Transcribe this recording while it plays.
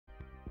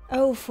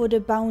Oh, for the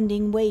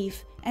bounding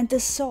wave and the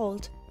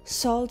salt,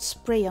 salt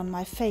spray on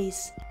my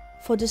face,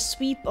 for the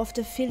sweep of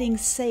the filling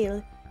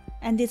sail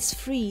and its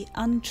free,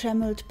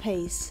 untrammeled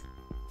pace,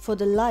 for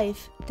the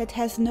life that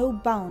hath no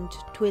bound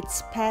to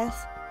its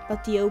path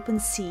but the open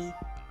sea,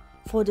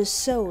 for the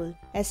soul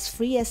as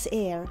free as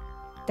air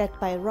that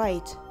by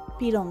right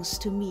belongs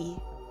to me,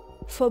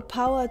 for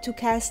power to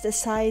cast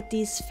aside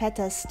these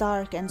fetters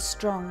dark and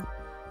strong,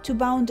 to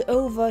bound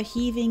over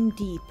heaving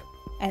deep,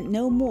 and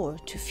no more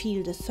to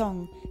feel the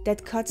thong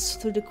that cuts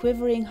through the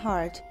quivering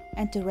heart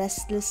and the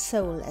restless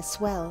soul as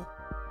well.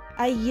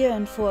 I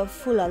yearn for a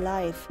fuller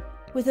life,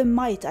 with a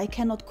might I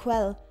cannot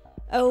quell.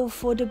 Oh,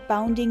 for the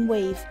bounding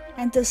wave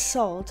and the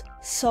salt,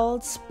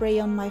 salt spray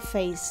on my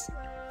face,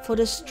 for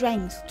the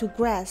strength to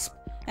grasp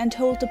and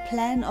hold the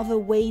plan of a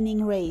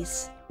waning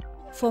race,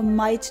 for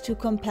might to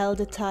compel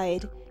the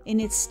tide in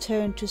its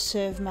turn to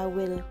serve my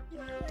will,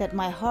 that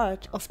my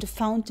heart of the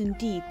fountain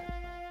deep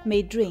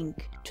may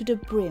drink to the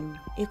brim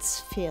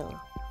its fill.